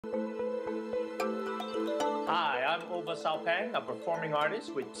Tuba Salpang, a performing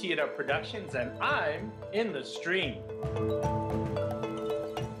artist with Theater Productions, and I'm in the stream.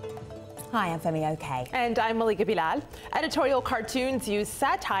 Hi, I'm Femi OK. And I'm Malika Bilal. Editorial cartoons use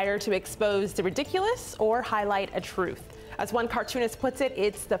satire to expose the ridiculous or highlight a truth. As one cartoonist puts it,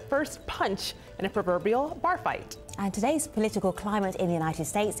 it's the first punch in a proverbial bar fight. And today's political climate in the United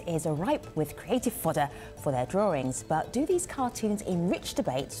States is ripe with creative fodder for their drawings. But do these cartoons enrich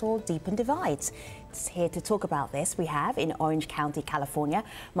debates or deepen divides? Here to talk about this, we have in Orange County, California,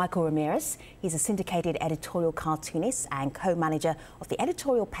 Michael Ramirez. He's a syndicated editorial cartoonist and co-manager of the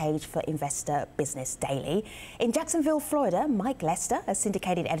editorial page for Investor Business Daily. In Jacksonville, Florida, Mike Lester, a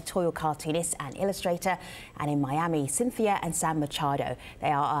syndicated editorial cartoonist and illustrator. And in Miami, Cynthia and Sam Machado.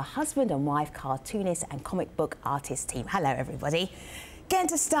 They are a husband and wife cartoonist and comic book artist team. Hello, everybody. Going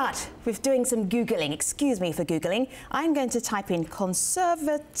to start with doing some Googling. Excuse me for Googling. I'm going to type in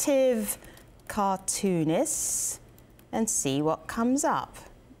conservative cartoonists and see what comes up.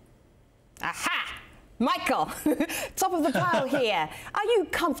 Aha! Michael, top of the pile here. Are you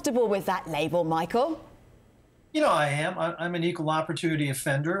comfortable with that label, Michael? You know, I am. I'm an equal opportunity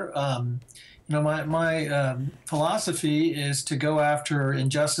offender. You know, my philosophy is to go after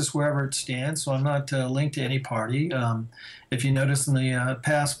injustice wherever it stands, so I'm not linked to any party. If you notice in the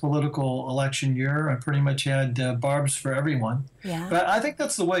past political election year, I pretty much had barbs for everyone. Yeah. But I think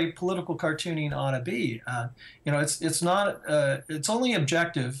that's the way political cartooning ought to be. You know, it's not. It's only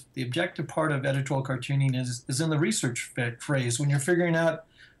objective. The objective part of editorial cartooning is in the research phase when you're figuring out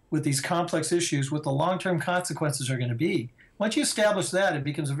with these complex issues what the long-term consequences are going to be. Once you establish that, it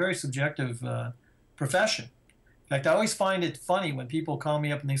becomes a very subjective profession. In fact, I always find it funny when people call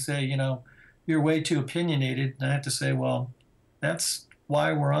me up and they say, you know, you're way too opinionated. And I have to say, well, that's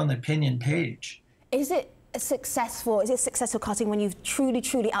why we're on the opinion page. Is it successful cartooning when you've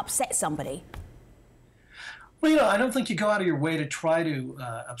truly upset somebody? Well, you know, I don't think you go out of your way to try to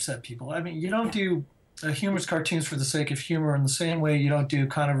upset people. I mean, you don't do humorous cartoons for the sake of humor in the same way you don't do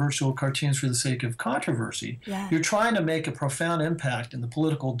controversial cartoons for the sake of controversy. Yeah. You're trying to make a profound impact in the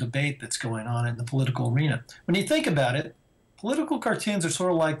political debate that's going on in the political arena. When you think about it, political cartoons are sort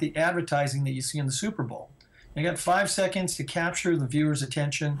of like the advertising that you see in the Super Bowl. You got 5 seconds to capture the viewer's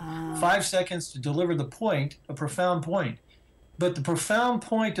attention, 5 seconds to deliver the point, a profound point. But the profound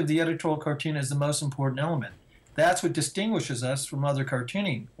point of the editorial cartoon is the most important element. That's what distinguishes us from other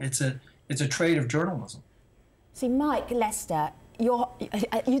cartooning. It's a trait of journalism. See, Mike Lester,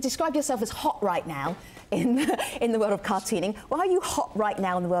 you describe yourself as hot right now in the world of cartooning. Why are you hot right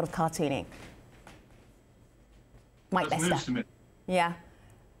now in the world of cartooning? Mike Lester. That's news to me. Yeah.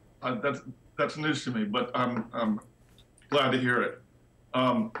 That's news to me, but I'm glad to hear it.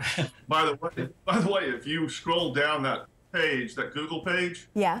 By the way, if you scroll down that page, that Google page,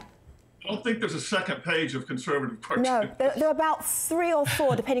 yeah. I don't think there's a second page of conservative cartoons. No, there are about 3 or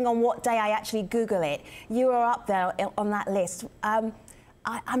 4, depending on what day I actually Google it. You are up there on that list. I'm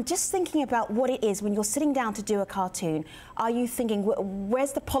just thinking about what it is when you're sitting down to do a cartoon. Are you thinking,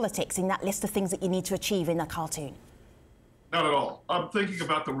 where's the politics in that list of things that you need to achieve in a cartoon? Not at all. I'm thinking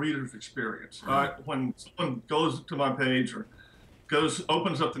about the reader's experience. When someone goes to my page or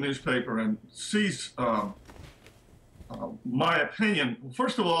opens up the newspaper and sees my opinion,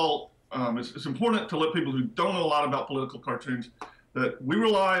 first of all, it's important to let people who don't know a lot about political cartoons that we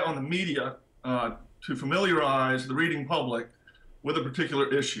rely on the media to familiarize the reading public with a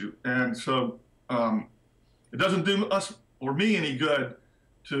particular issue. And so it doesn't do us or me any good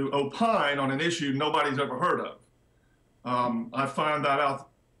to opine on an issue nobody's ever heard of. I found that out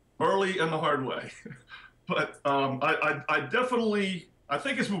early and the hard way. But I definitely, I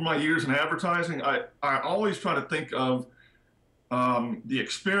think it's with my years in advertising, I always try to think of the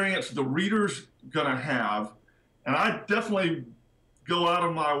experience the reader's going to have, and I definitely go out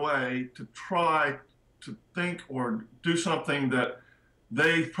of my way to try to think or do something that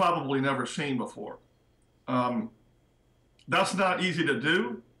they've probably never seen before. That's not easy to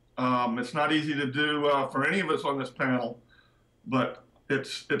do. It's not easy to do for any of us on this panel, but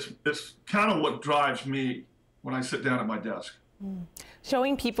it's kind of what drives me when I sit down at my desk.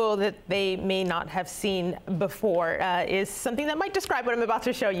 Showing people that they may not have seen before is something that might describe what I'm about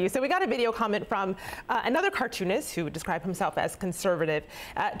to show you. So we got a video comment from another cartoonist who described himself as conservative,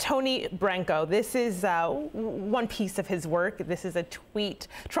 Tony Branco. This is one piece of his work. This is a tweet.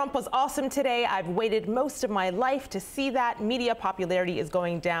 Trump was awesome today. I've waited most of my life to see that. Media popularity is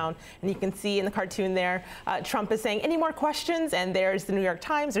going down. And you can see in the cartoon there, Trump is saying, any more questions? And there's the New York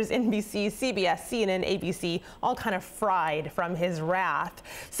Times, there's NBC, CBS, CNN, ABC, all kind of fried from his wrath.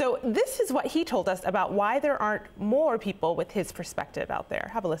 So this is what he told us about why there aren't more people with his perspective out there.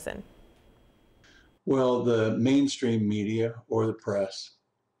 Have a listen. Well, the mainstream media or the press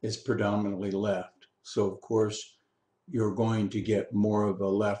is predominantly left. So, of course, you're going to get more of a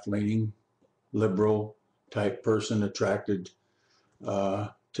left-leaning, liberal type person attracted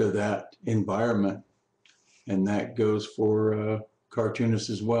to that environment. And that goes for cartoonists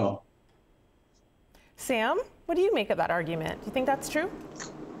as well. Sam, what do you make of that argument? Do you think that's true?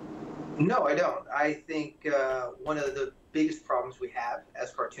 No, I don't. I think one of the biggest problems we have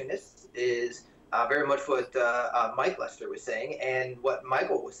as cartoonists is very much what Mike Lester was saying and what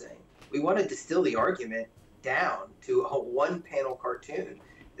Michael was saying. We want to distill the argument down to a one-panel cartoon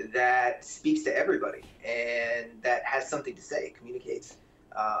that speaks to everybody and that has something to say, communicates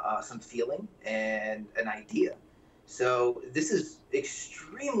some feeling and an idea. So this is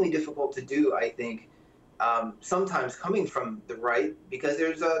extremely difficult to do, I think, sometimes coming from the right, because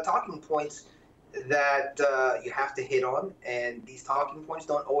there's talking points that you have to hit on, and these talking points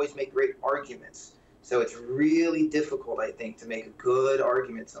don't always make great arguments. So it's really difficult, I think, to make a good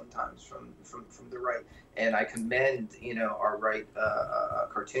argument sometimes from the right. And I commend, our right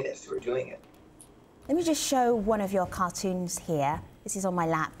cartoonists who are doing it. Let me just show one of your cartoons here. This is on my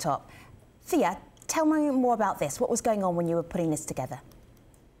laptop. Thea, tell me more about this. What was going on when you were putting this together?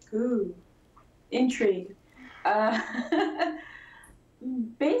 Ooh, intrigue.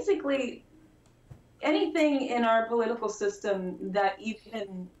 Basically, anything in our political system that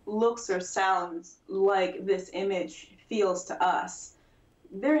even looks or sounds like this image feels to us,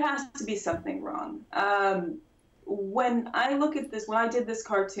 there has to be something wrong. When I look at this, when I did this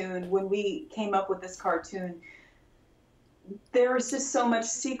cartoon, when we came up with this cartoon, there was just so much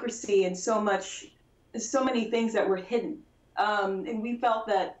secrecy and so many things that were hidden. And we felt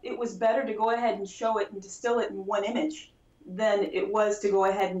that it was better to go ahead and show it and distill it in one image than it was to go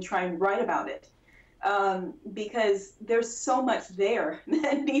ahead and try and write about it. Because there's so much there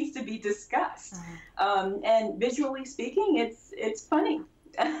that needs to be discussed. And visually speaking, it's funny.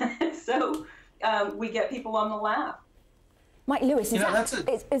 So we get people on the laugh. Mike Lewis, go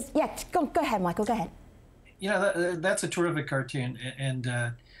ahead, Michael, go ahead. That's a terrific cartoon,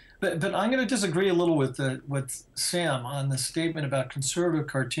 and but I'm going to disagree a little with Sam on the statement about conservative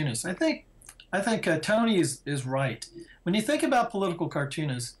cartoonists. I think Tony is right. When you think about political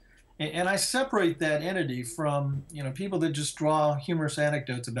cartoonists, and I separate that entity from people that just draw humorous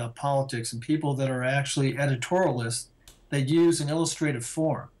anecdotes about politics and people that are actually editorialists that use an illustrative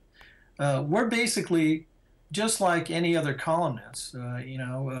form. We're basically just like any other columnist,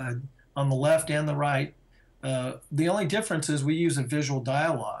 on the left and the right. The only difference is we use a visual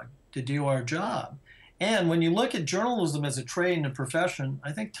dialogue to do our job. And when you look at journalism as a trade and a profession,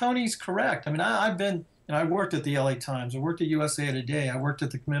 I think Tony's correct. I mean, I worked at the LA Times, I worked at USA Today, I worked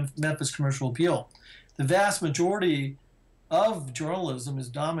at the Memphis Commercial Appeal. The vast majority of journalism is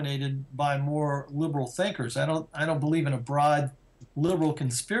dominated by more liberal thinkers. I don't believe in a broad liberal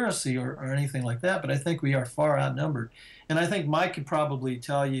conspiracy or anything like that, but I think we are far outnumbered. And I think Mike could probably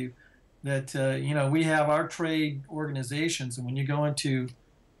tell you that we have our trade organizations, and when you go into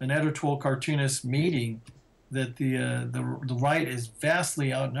an editorial cartoonist meeting, that the right is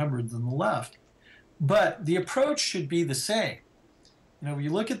vastly outnumbered than the left. But the approach should be the same.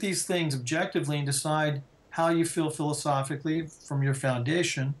 You look at these things objectively and decide how you feel philosophically from your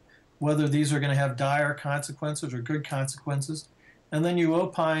foundation, whether these are going to have dire consequences or good consequences, and then you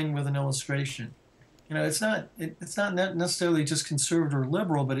opine with an illustration. It's not necessarily just conservative or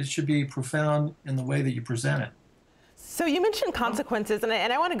liberal, but it should be profound in the way that you present it. So you mentioned consequences, and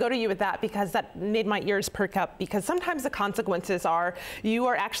I want to go to you with that because that made my ears perk up, because sometimes the consequences are you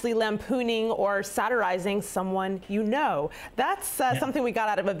are actually lampooning or satirizing someone you know. That's something we got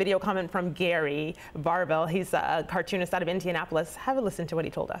out of a video comment from Gary Varvel. He's a cartoonist out of Indianapolis. Have a listen to what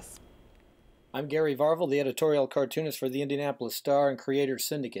he told us. I'm Gary Varvel, the editorial cartoonist for the Indianapolis Star and Creators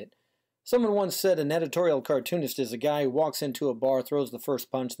Syndicate. Someone once said an editorial cartoonist is a guy who walks into a bar, throws the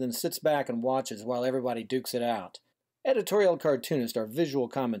first punch, then sits back and watches while everybody dukes it out. Editorial cartoonists are visual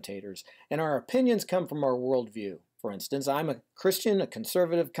commentators, and our opinions come from our worldview. For instance, I'm a Christian, a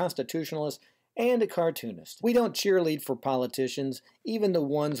conservative, constitutionalist, and a cartoonist. We don't cheerlead for politicians, even the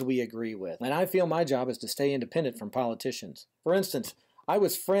ones we agree with, and I feel my job is to stay independent from politicians. For instance, I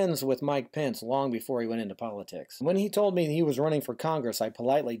was friends with Mike Pence long before he went into politics. When he told me he was running for Congress, I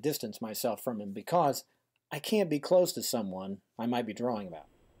politely distanced myself from him because I can't be close to someone I might be drawing about.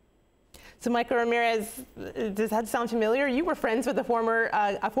 So, Michael Ramirez, does that sound familiar? You were friends with a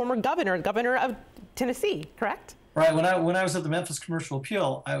former governor of Tennessee, correct? Right. When I was at the Memphis Commercial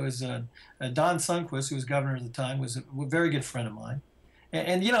Appeal, I was Don Sundquist, who was governor at the time, was a very good friend of mine.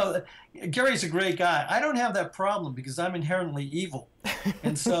 And Gary's a great guy. I don't have that problem because I'm inherently evil.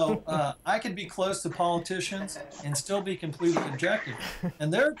 And so I could be close to politicians and still be completely objective.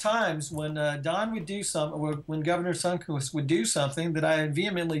 And there are times when Don would do something, or when Governor Sunquist would do something that I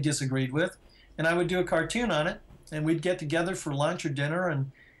vehemently disagreed with, and I would do a cartoon on it, and we'd get together for lunch or dinner,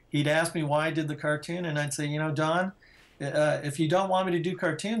 and he'd ask me why I did the cartoon, and I'd say, you know, Don, if you don't want me to do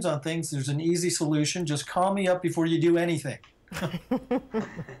cartoons on things, there's an easy solution. Just call me up before you do anything.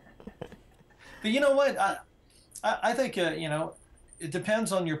 But you know what? I think, you know, it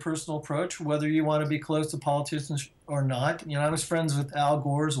depends on your personal approach, whether you want to be close to politicians or not. You know, I was friends with Al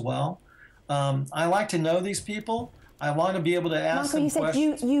Gore as well. I like to know these people. I want to be able to ask them questions.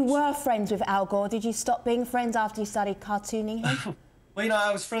 You said you were friends with Al Gore. Did you stop being friends after you started cartooning him? Well, you know,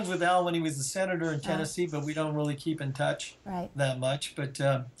 I was friends with Al when he was the senator in Tennessee, but we don't really keep in touch that much. But you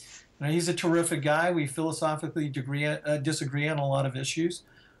know, he's a terrific guy. We philosophically disagree on a lot of issues.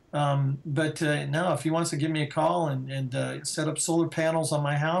 But no, if he wants to give me a call and set up solar panels on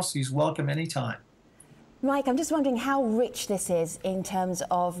my house, he's welcome anytime. Mike, I'm just wondering how rich this is in terms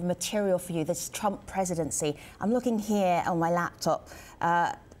of material for you, this Trump presidency. I'm looking here on my laptop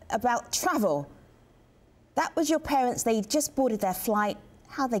about travel. That was your parents, they just boarded their flight.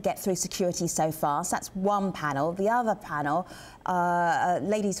 How they get through security so fast, that's one panel. The other panel,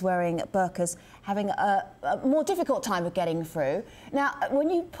 ladies wearing burqas having a more difficult time of getting through. Now, when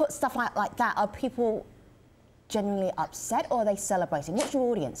you put stuff like that, are people genuinely upset or are they celebrating? What's your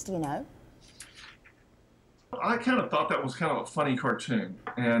audience, do you know? I kind of thought that was kind of a funny cartoon,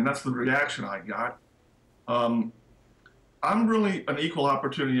 and that's the reaction I got. I'm really an equal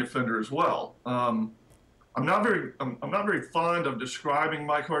opportunity offender as well. I'm not very fond of describing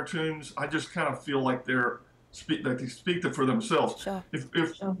my cartoons. I just kind of feel like they speak for themselves. Sure. If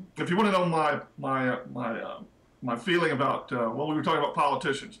you want to know my feeling about well, we were talking about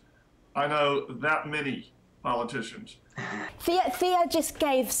politicians. I know that many politicians. Thea just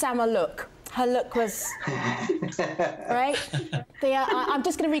gave Sam a look. Her look was right. Thea, I'm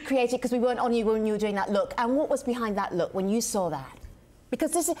just going to recreate it because we weren't on you when you were doing that look. And what was behind that look when you saw that?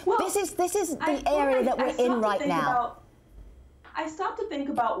 Because this is the area that we're in right now. I stopped to think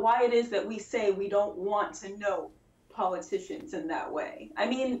about why it is that we say we don't want to know politicians in that way. I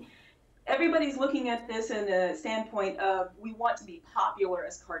mean, everybody's looking at this in a standpoint of we want to be popular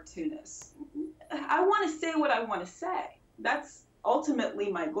as cartoonists. I want to say what I want to say. That's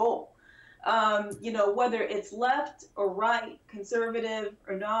ultimately my goal. You know, whether it's left or right, conservative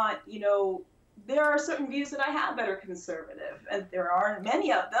or not, you know, there are certain views that I have that are conservative, and there aren't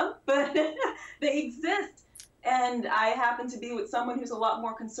many of them, but they exist. And I happen to be with someone who's a lot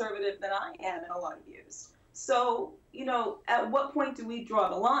more conservative than I am in a lot of views. So, you know, at what point do we draw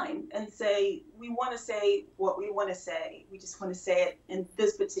the line and say, we want to say what we want to say, we just want to say it in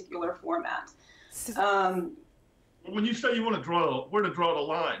this particular format? When you say you want to draw, where to draw the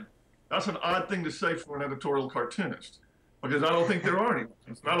line, that's an odd thing to say for an editorial cartoonist, because I don't think there are any.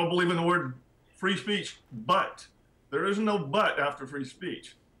 I don't believe in the word free speech, but there is no but after free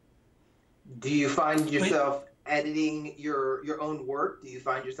speech. Do you find yourself editing your own work? Do you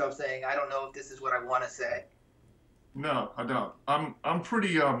find yourself saying, I don't know if this is what I want to say? No, I don't. I'm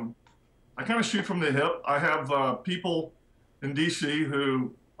pretty, I kind of shoot from the hip. I have people in DC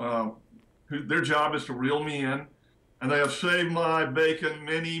who their job is to reel me in, and they have saved my bacon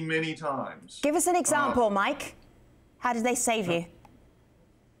many, many times. Give us an example, Mike. How did they save you?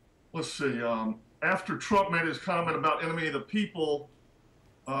 Let's see. After Trump made his comment about enemy of the people,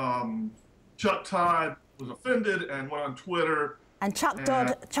 Chuck Todd was offended and went on Twitter. And Chuck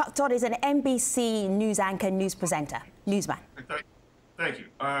Todd is an NBC news anchor, news presenter, newsman. Thank you.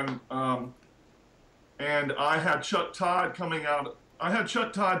 And I had Chuck Todd coming out. I had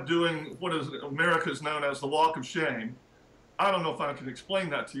Chuck Todd doing what is America's known as the walk of shame. I don't know if I can explain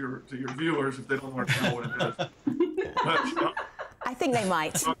that to your viewers if they don't want to know what it is. But, I think they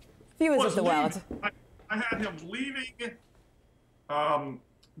might. Viewers of the world. I had him leaving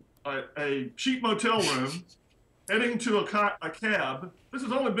a cheap motel room, heading to a cab. This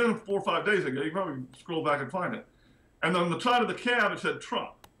has only been 4 or 5 days ago. You can probably scroll back and find it. And on the side of the cab, it said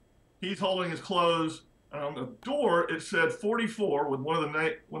Trump. He's holding his clothes. And on the door, it said 44 with one of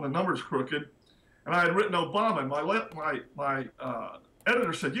the numbers crooked. And I had written Obama. And my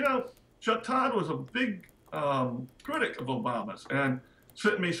editor said, you know, Chuck Todd was a big critic of Obama's and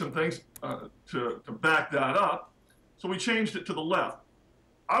sent me some things to back that up. So we changed it to the left.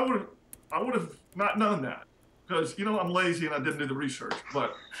 I would have not known that because, you know, I'm lazy and I didn't do the research.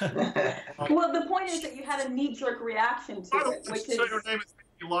 But well, the point is that you had a knee-jerk reaction to it, which is. Her name is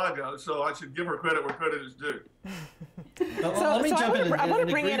Lago, so I should give her credit where credit is due. Let me jump in. I want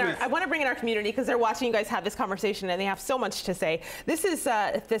to bring in our community because they're watching you guys have this conversation and they have so much to say. This is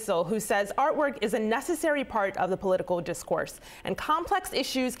Thistle, who says artwork is a necessary part of the political discourse, and complex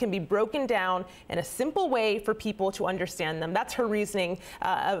issues can be broken down in a simple way for people to understand them. That's her reasoning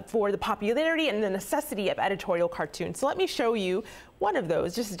for the popularity and the necessity of editorial cartoons. So let me show you one of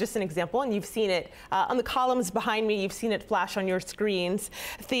those, just an example, and you've seen it on the columns behind me. You've seen it flash on your screens.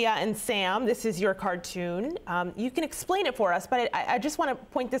 Thea and Sam, this is your cartoon. You can explain it for us, but I just want to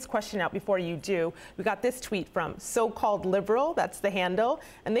point this question out before you do. We got this tweet from so-called liberal, that's the handle,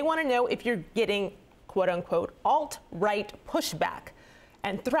 and they want to know if you're getting, quote unquote, alt-right pushback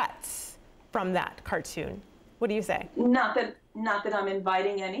and threats from that cartoon. What do you say? Not that I'm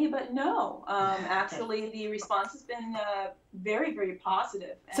inviting any, but no. Actually, the response has been very, very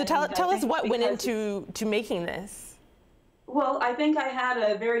positive. So tell us what went into making this. Well, I think I had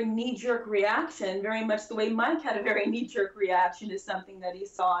a very knee-jerk reaction, very much the way Mike had a very knee-jerk reaction to something that he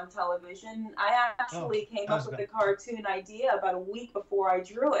saw on television. I actually came up with the cartoon idea about a week before I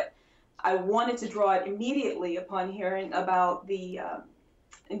drew it. I wanted to draw it immediately upon hearing about the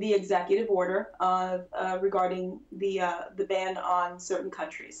executive order regarding the ban on certain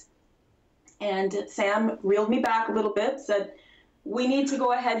countries. And Sam reeled me back a little bit, said, we need to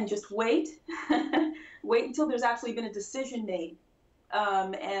go ahead and just wait, wait until there's actually been a decision made.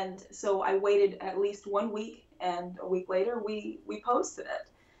 And so I waited at least 1 week, and a week later we posted it.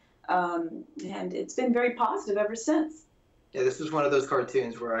 And it's been very positive ever since. Yeah, this was one of those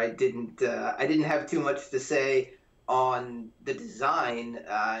cartoons where I didn't have too much to say on the design.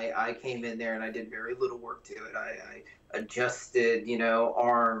 I came in there and I did very little work to it. I adjusted,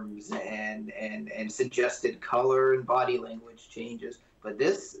 arms and suggested color and body language changes. But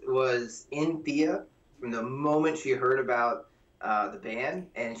this was in Thea from the moment she heard about the ban,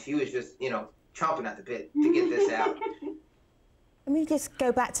 and she was just, chomping at the bit to get this out. Let me just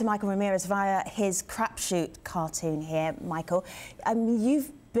go back to Michael Ramirez via his crapshoot cartoon here, Michael.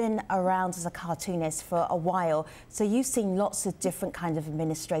 You've been around as a cartoonist for a while, so you've seen lots of different kinds of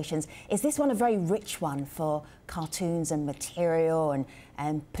administrations. Is this one a very rich one for cartoons and material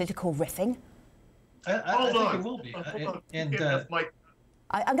and political riffing? I think it will be.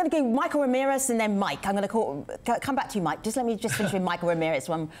 I'm going to go Michael Ramirez and then Mike. I'm going to come back to you, Mike. Let me finish with Michael Ramirez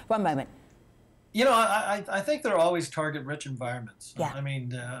one moment. I think there are always target-rich environments. Yeah. I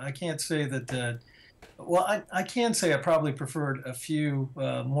mean, I can't say that. Well, I can say I probably preferred a few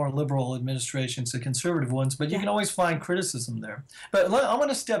more liberal administrations to conservative ones, but you can always find criticism there. But I want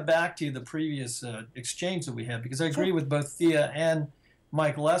to step back to the previous exchange that we had, because I agree with both Thea and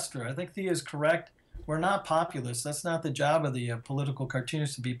Mike Lester. I think Thea is correct. We're not populists. That's not the job of the political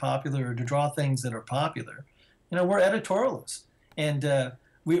cartoonists to be popular or to draw things that are popular. We're editorialists. And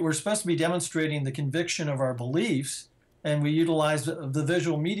we're supposed to be demonstrating the conviction of our beliefs, and we utilize the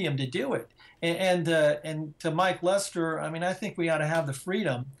visual medium to do it. And to Mike Lester, I mean, I think we ought to have the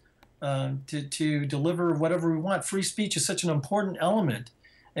freedom to deliver whatever we want. Free speech is such an important element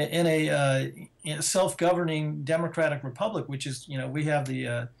in a self-governing democratic republic, which is, we have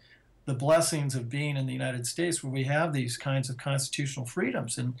the blessings of being in the United States, where we have these kinds of constitutional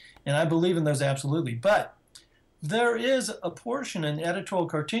freedoms, and I believe in those absolutely. But there is a portion in editorial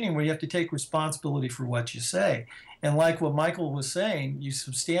cartooning where you have to take responsibility for what you say. And like what Michael was saying, you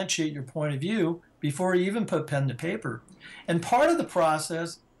substantiate your point of view before you even put pen to paper. And part of the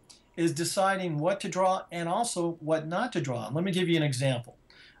process is deciding what to draw and also what not to draw. Let me give you an example.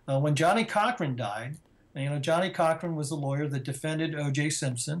 When Johnny Cochran died, Johnny Cochran was the lawyer that defended O.J.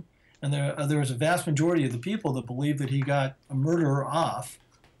 Simpson, and there was a vast majority of the people that believed that he got a murderer off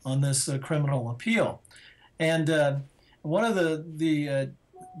on this criminal appeal. And one of the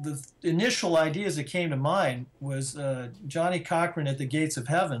initial ideas that came to mind was Johnny Cochran at the gates of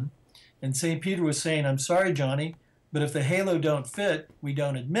heaven, and St. Peter was saying, "I'm sorry, Johnny, but if the halo don't fit, we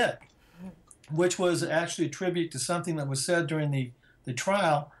don't admit," which was actually a tribute to something that was said during the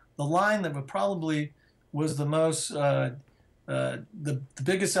trial. The line that probably was the most, the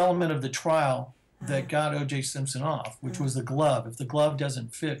biggest element of the trial that got O.J. Simpson off, which was the glove. If the glove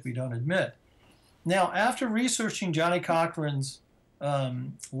doesn't fit, we don't admit. Now, after researching Johnny Cochran's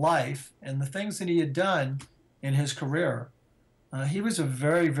life and the things that he had done in his career, he was a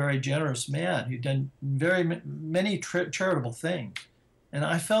very, very generous man. He'd done many charitable things. And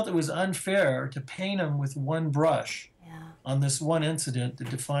I felt it was unfair to paint him with one brush on this one incident that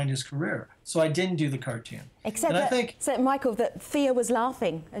defined his career. So I didn't do the cartoon. Except that, Michael, that Thea was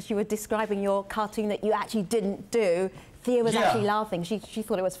laughing as you were describing your cartoon that you actually didn't do. Thea was actually laughing. She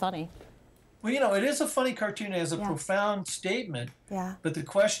thought it was funny. Well, it is a funny cartoon. It has a profound statement. Yeah. But the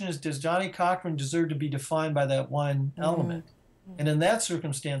question is, does Johnny Cochran deserve to be defined by that one element? And in that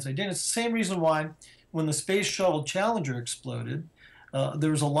circumstance, I did. It's the same reason why when the Space Shuttle Challenger exploded,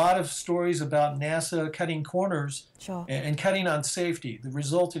 there was a lot of stories about NASA cutting corners and cutting on safety that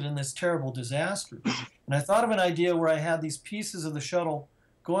resulted in this terrible disaster. And I thought of an idea where I had these pieces of the shuttle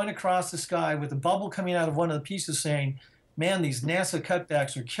going across the sky with a bubble coming out of one of the pieces saying, man, these NASA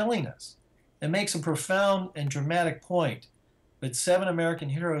cutbacks are killing us. It makes a profound and dramatic point. But 7 American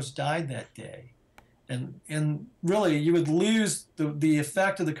heroes died that day. And really, you would lose the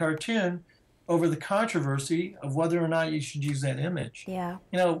effect of the cartoon over the controversy of whether or not you should use that image. Yeah.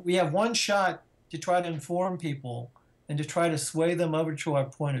 We have one shot to try to inform people and to try to sway them over to our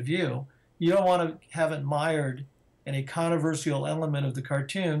point of view. You don't want to have it mired in a controversial element of the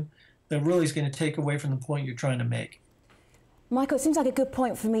cartoon that really is going to take away from the point you're trying to make. Michael, it seems like a good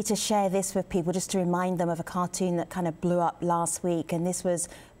point for me to share this with people, just to remind them of a cartoon that kind of blew up last week, and this was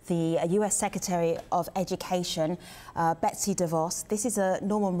the US Secretary of Education, Betsy DeVos. This is a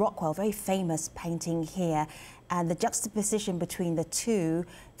Norman Rockwell, very famous painting here, and the juxtaposition between the two,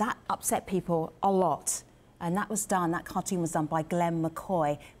 that upset people a lot. And that cartoon was done by Glenn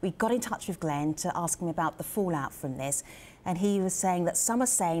McCoy. We got in touch with Glenn to ask him about the fallout from this. And he was saying that some are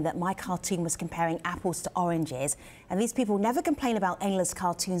saying that my cartoon was comparing apples to oranges. And these people never complain about endless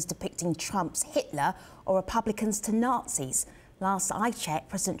cartoons depicting Trump's Hitler or Republicans to Nazis. Last I checked,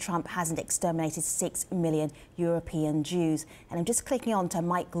 President Trump hasn't exterminated 6 million European Jews. And I'm just clicking on to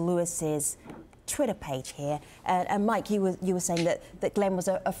Mike Lewis's Twitter page here. And Mike, you were saying that Glenn was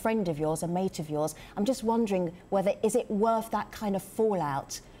a friend of yours, a mate of yours. I'm just wondering whether, is it worth that kind of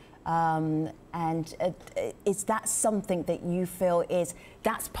fallout? Is that something that you feel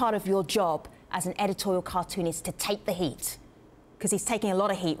that's part of your job as an editorial cartoonist, to take the heat? Because he's taking a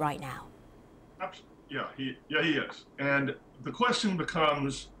lot of heat right now. Yeah, he is. And the question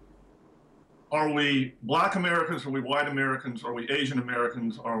becomes, are we Black Americans? Are we white Americans? Are we Asian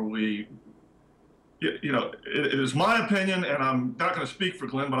Americans? Are we, it is my opinion, and I'm not going to speak for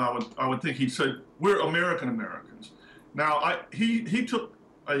Glenn, but I would think he'd say we're American Americans. Now, he took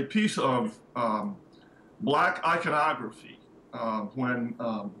a piece of Black iconography when,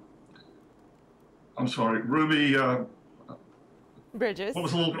 I'm sorry, Ruby Bridges. What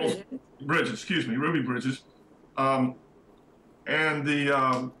was the little girl's Bridges? Excuse me, Ruby Bridges, and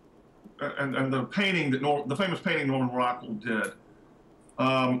the painting the famous painting Norman Rockwell did.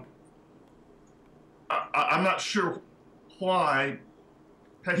 I'm not sure why.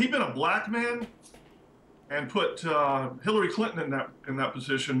 Had he been a black man and put Hillary Clinton in that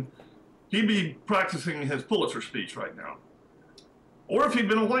position, he'd be practicing his Pulitzer speech right now. Or if he'd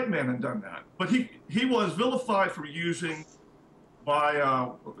been a white man and done that. But he was vilified for using, by,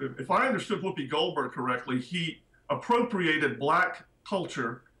 if I understood Whoopi Goldberg correctly, he appropriated Black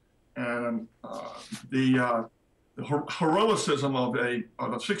culture and the heroicism of a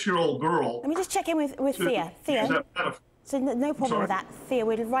 6-year-old girl. Let me just check in with Thea. Thea, so no problem with that. Thea,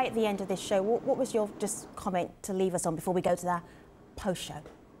 we're right at the end of this show. What was your just comment to leave us on before we go to the post-show?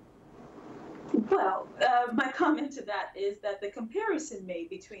 Well, my comment to that is that the comparison made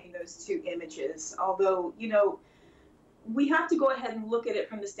between those two images, although, we have to go ahead and look at it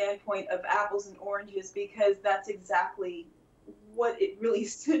from the standpoint of apples and oranges, because that's exactly what it really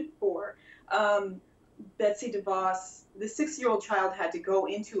stood for. Betsy DeVos, the 6-year-old child, had to go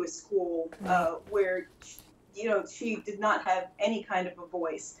into a school where, she did not have any kind of a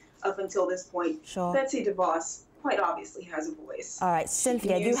voice up until this point. Sure. Betsy DeVos quite obviously has a voice. All right,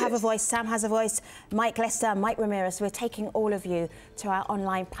 Cynthia, you have a voice, Sam has a voice, Mike Lester, Mike Ramirez. We're taking all of you to our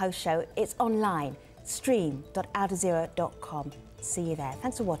online post show. It's online, stream.aljazeera.com. See you there.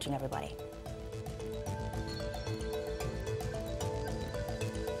 Thanks for watching, everybody.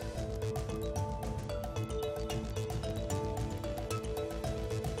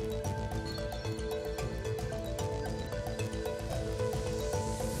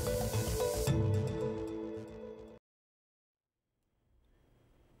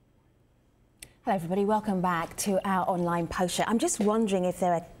 Hello everybody, welcome back to our online post show. I'm just wondering if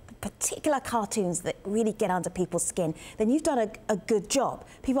there are particular cartoons that really get under people's skin. Then you've done a good job.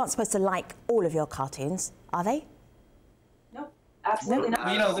 People aren't supposed to like all of your cartoons, are they? No, absolutely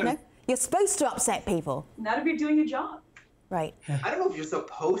not. No? You're supposed to upset people. Not if you're doing your job. Right. I don't know if you're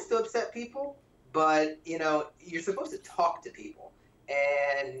supposed to upset people, but you're supposed to talk to people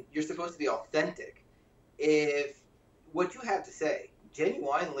and you're supposed to be authentic. If what you have to say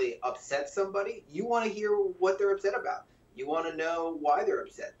genuinely upset somebody, you want to hear what they're upset about. You want to know why they're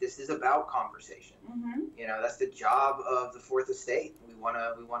upset. This is about conversation. You know, that's the job of the fourth estate. We want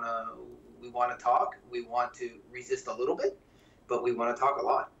to talk. We want to resist a little bit, but we want to talk a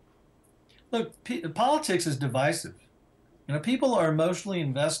lot. Look, politics is divisive. You know, people are emotionally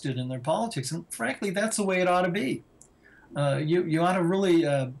invested in their politics, and frankly, that's the way it ought to be. You ought to really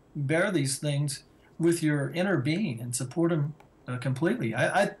bear these things with your inner being and support them completely.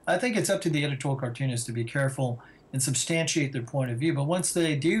 I think it's up to the editorial cartoonists to be careful and substantiate their point of view. But once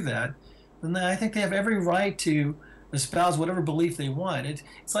they do that, then I think they have every right to espouse whatever belief they want.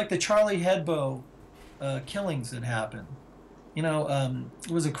 It's like the Charlie Hebdo killings that happened. You know,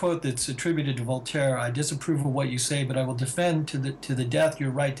 it was a quote that's attributed to Voltaire: "I disapprove of what you say, but I will defend to the death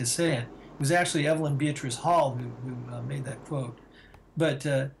your right to say it." It was actually Evelyn Beatrice Hall who made that quote. But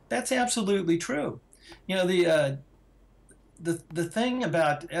that's absolutely true. You know, the thing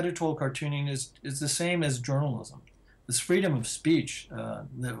about editorial cartooning is the same as journalism. This freedom of speech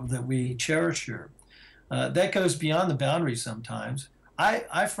that we cherish here, that goes beyond the boundaries sometimes.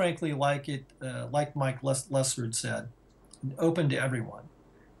 I frankly like it, like Mike Lessard said, open to everyone.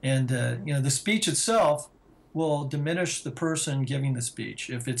 And you know, the speech itself will diminish the person giving the speech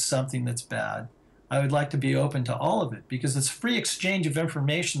if it's something that's bad. I would like to be open to all of it, because it's free exchange of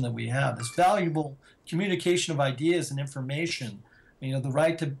information that we have, this valuable communication of ideas and information. You know, the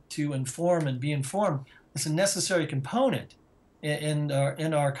right to inform and be informed is a necessary component in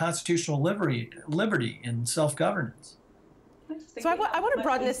our constitutional liberty and self-governance. So I want to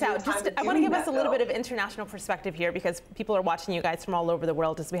broaden this out. I want to give us a little bit of international perspective here, because people are watching you guys from all over the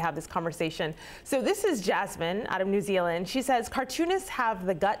world as we have this conversation. So this is Jasmine out of New Zealand. She says, cartoonists have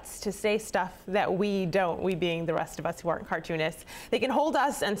the guts to say stuff that we don't, we being the rest of us who aren't cartoonists. They can hold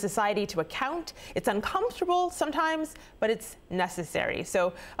us and society to account. It's uncomfortable sometimes, but it's necessary.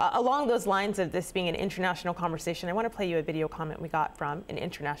 So along those lines of this being an international conversation, I want to play you a video comment we got from an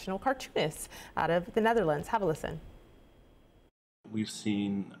international cartoonist out of the Netherlands. Have a listen. We've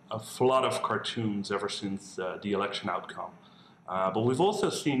seen a flood of cartoons ever since the election outcome. But we've also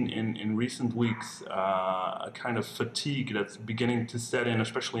seen in recent weeks a kind of fatigue that's beginning to set in,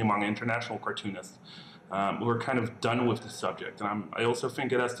 especially among international cartoonists. We're kind of done with the subject. And I also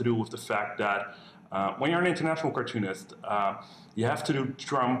think it has to do with the fact that when you're an international cartoonist, you have to do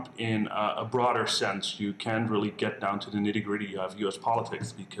Trump in a broader sense. You can't really get down to the nitty-gritty of US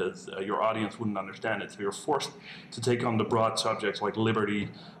politics, because your audience wouldn't understand it. So you're forced to take on the broad subjects like liberty,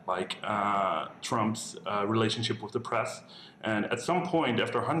 like Trump's relationship with the press. And at some point,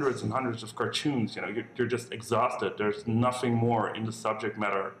 after hundreds and hundreds of cartoons, you know, you're just exhausted. There's nothing more in the subject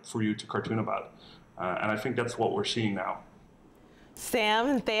matter for you to cartoon about. And I think that's what we're seeing now. Sam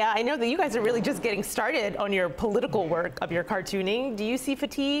and Thea, I know that you guys are really just getting started on your political work of your cartooning. Do you see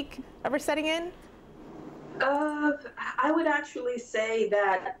fatigue ever setting in? I would actually say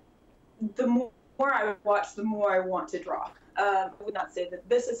that the more I watch, the more I want to draw. I would not say that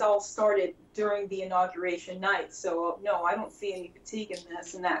this has all started during the inauguration night. So no, I don't see any fatigue in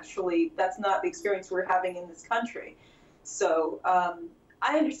this. And actually, that's not the experience we're having in this country. So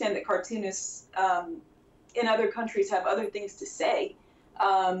I understand that cartoonists in other countries have other things to say.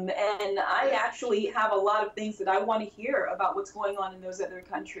 And I actually have a lot of things that I want to hear about what's going on in those other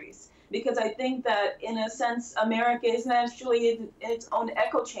countries. Because I think that, in a sense, America is actually in its own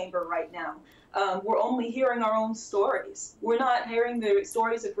echo chamber right now. We're only hearing our own stories. We're not hearing the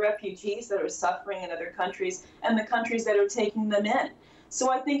stories of refugees that are suffering in other countries and the countries that are taking them in. So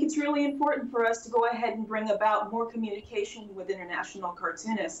I think it's really important for us to go ahead and bring about more communication with international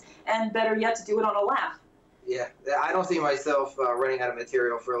cartoonists, and better yet, to do it on a laugh. Yeah, I don't see myself running out of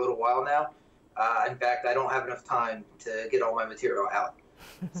material for a little while now. In fact, I don't have enough time to get all my material out.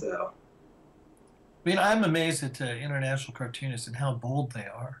 So, I mean, I'm amazed at international cartoonists and how bold they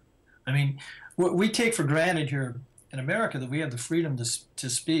are. I mean, we take for granted here in America that we have the freedom to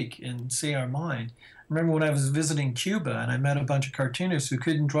speak and say our mind. I remember when I was visiting Cuba and I met a bunch of cartoonists who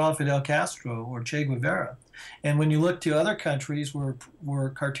couldn't draw Fidel Castro or Che Guevara. And when you look to other countries where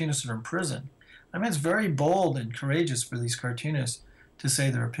cartoonists are in prison, I mean, it's very bold and courageous for these cartoonists to say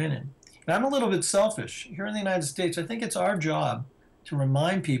their opinion. And I'm a little bit selfish. Here in the United States, I think it's our job to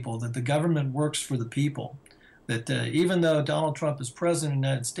remind people that the government works for the people, that even though Donald Trump is president of the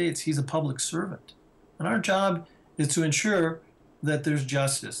United States, he's a public servant. And our job is to ensure that there's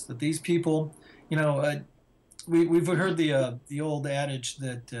justice, that these people, you know, we've heard the old adage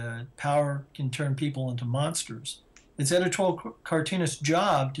that power can turn people into monsters. It's editorial cartoonists'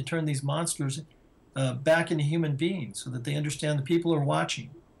 job to turn these monsters back into human beings so that they understand the people are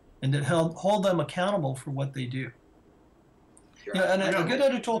watching and to hold them accountable for what they do. sure. You know, and a good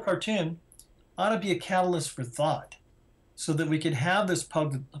editorial cartoon ought to be a catalyst for thought. so that we can have this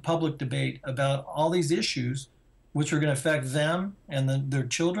public debate about all these issues which are going to affect them and their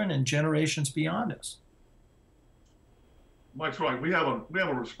children and generations beyond us. Mike's right. We have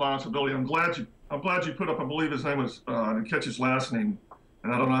a responsibility. I'm glad you put up. I believe his name was I didn't catch his last name,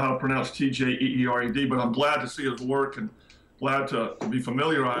 and I don't know how to pronounce T-J-E-E-R-E-D. But I'm glad to see his work and glad to be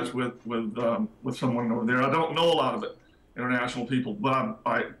familiarized with someone over there. I don't know a lot of the international people, but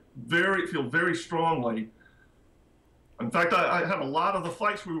I feel very strongly. In fact, I have a lot of the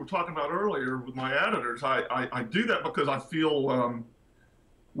fights we were talking about earlier with my editors. I do that because I feel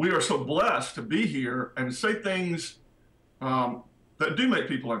we are so blessed to be here and to say things that do make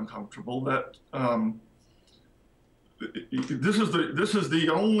people uncomfortable. That this is the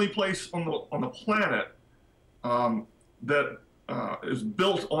only place on the planet that is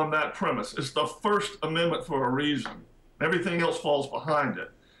built on that premise. It's the First Amendment for a reason. Everything else falls behind it.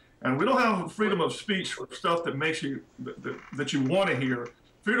 And we don't have freedom of speech for stuff that makes you that you want to hear.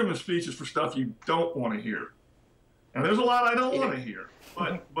 Freedom of speech is for stuff you don't want to hear. And there's a lot I don't want to hear,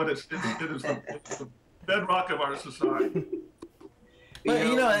 but it is the bedrock of our society.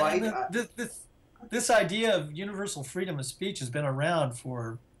 But this idea of universal freedom of speech has been around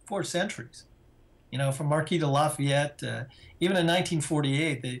for 4 centuries. From Marquis de Lafayette, even in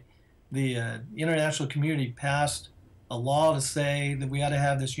 1948, the international community passed a law to say that we ought to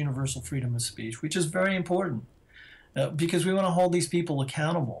have this universal freedom of speech, which is very important because we want to hold these people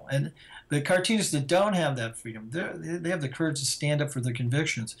accountable. And the cartoonists that don't have that freedom, they have the courage to stand up for their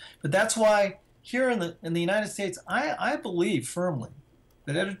convictions. But that's why here in the United States, I believe firmly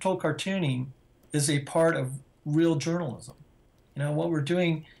that editorial cartooning is a part of real journalism. What we're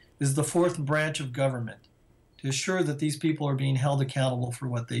doing is the 4th branch of government to assure that these people are being held accountable for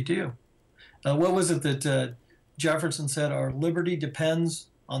what they do. What was it that Jefferson said? Our liberty depends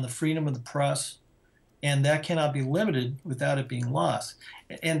on the freedom of the press, and that cannot be limited without it being lost.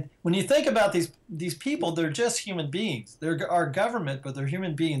 And when you think about these people, they're just human beings. They're our government, but they're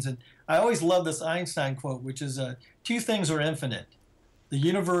human beings. And I always love this Einstein quote, which is 2 things are infinite: the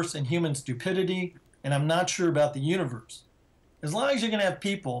universe and human stupidity, and I'm not sure about the universe. As long as you're going to have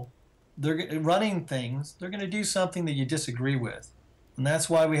people, they're running things, they're going to do something that you disagree with. And that's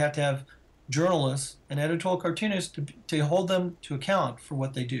why we have to have journalists and editorial cartoonists to hold them to account for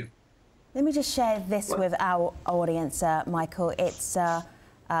what they do. Let me just share this with our audience, Michael. It's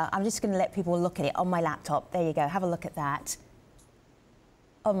I'm just going to let people look at it on my laptop. There you go. Have a look at that.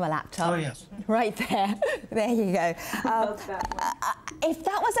 On my laptop. Oh, yes. Right there. There you go. If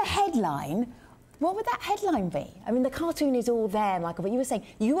that was a headline, what would that headline be? I mean, the cartoon is all there, Michael, but you were saying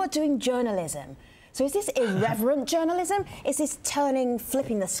you are doing journalism. So is this irreverent journalism? Is this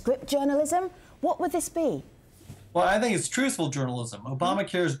flipping the script journalism? What would this be? Well, I think it's truthful journalism.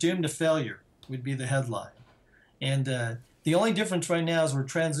 Obamacare is doomed to failure would be the headline. And the only difference right now is we're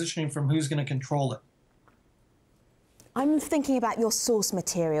transitioning from who's going to control it. I'm thinking about your source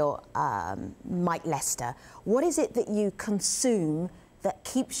material, Mike Lester. What is it that you consume that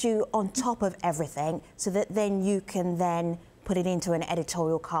keeps you on top of everything so that then you can then put it into an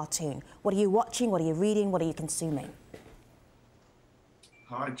editorial cartoon? What are you watching? What are you reading? What are you consuming?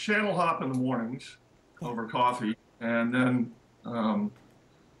 I channel hop in the mornings over coffee, and then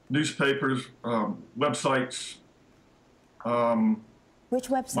newspapers, websites. Which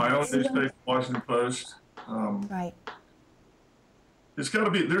websites? My own newspaper, Washington Post. Right. It's got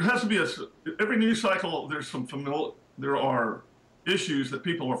to be. There has to be every news cycle. There are issues that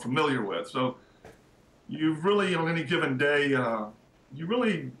people are familiar with. So you really, on any given day, you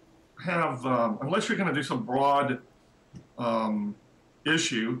really have, unless you're going to do some broad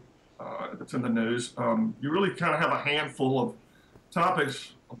issue that's in the news, you really kind of have a handful of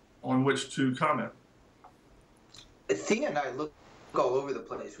topics on which to comment. Thea and I look all over the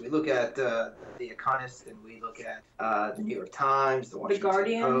place. We look at The Economist, and we look at the New York Times, the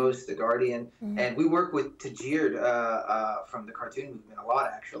Washington Post, the Guardian, and we work with Tajir from the cartoon movement a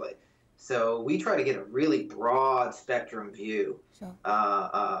lot, actually. So we try to get a really broad spectrum view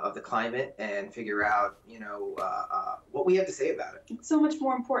of the climate and figure out, what we have to say about it. It's so much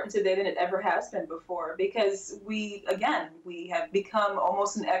more important today than it ever has been before, because we have become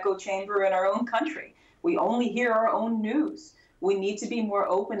almost an echo chamber in our own country. We only hear our own news. We need to be more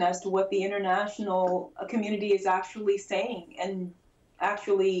open as to what the international community is actually saying and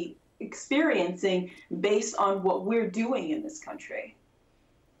actually experiencing based on what we're doing in this country.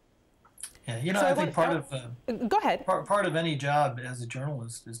 Yeah, I think part of go ahead. Part of any job as a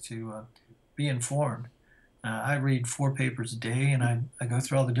journalist is to be informed. I read 4 papers a day, and I go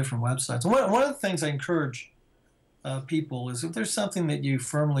through all the different websites. And one of the things I encourage people is if there's something that you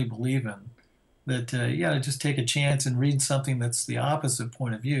firmly believe in, that you got to just take a chance and read something that's the opposite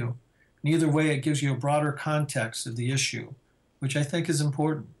point of view. And either way, it gives you a broader context of the issue, which I think is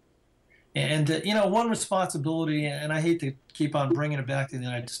important. And, you know, one responsibility, and I hate to keep on bringing it back to the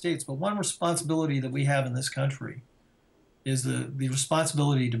United States, but one responsibility that we have in this country is the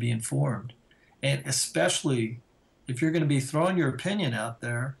responsibility to be informed. And especially if you're going to be throwing your opinion out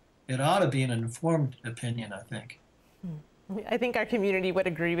there, it ought to be an informed opinion, I think. I think our community would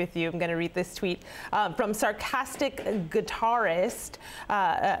agree with you. I'm going to read this tweet from Sarcastic Guitarist.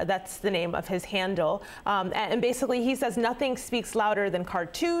 That's the name of his handle. And basically he says, nothing speaks louder than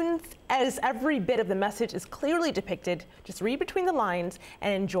cartoons, as every bit of the message is clearly depicted. Just read between the lines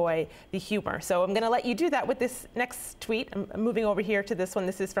and enjoy the humor. So I'm going to let you do that with this next tweet. I'm moving over here to this one.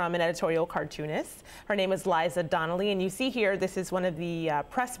 This is from an editorial cartoonist. Her name is Liza Donnelly. And you see here, this is one of the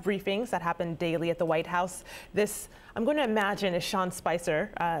press briefings that happen daily at the White House. This, I'm going to imagine, is Sean Spicer,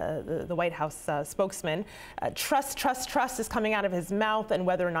 the White House spokesman. Trust, trust, trust is coming out of his mouth, and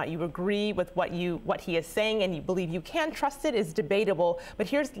whether or not you agree with what he is saying and you believe you can trust it is debatable. But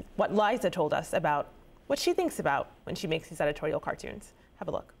here's what Liza told us about what she thinks about when she makes these editorial cartoons. Have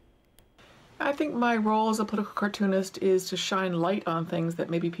a look. I think my role as a political cartoonist is to shine light on things that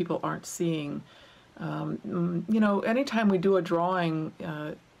maybe people aren't seeing. You know, anytime we do a drawing,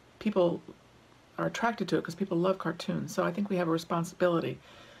 people are attracted to it because people love cartoons. So I think we have a responsibility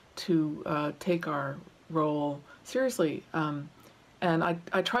to take our role seriously. And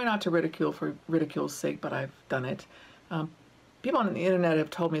I try not to ridicule for ridicule's sake, but I've done it. People on the internet have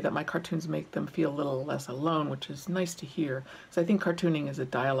told me that my cartoons make them feel a little less alone, which is nice to hear. So I think cartooning is a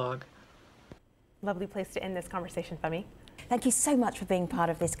dialogue. Lovely place to end this conversation, Femi. Thank you so much for being part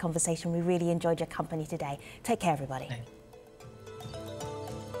of this conversation. We really enjoyed your company today. Take care, everybody. Thanks.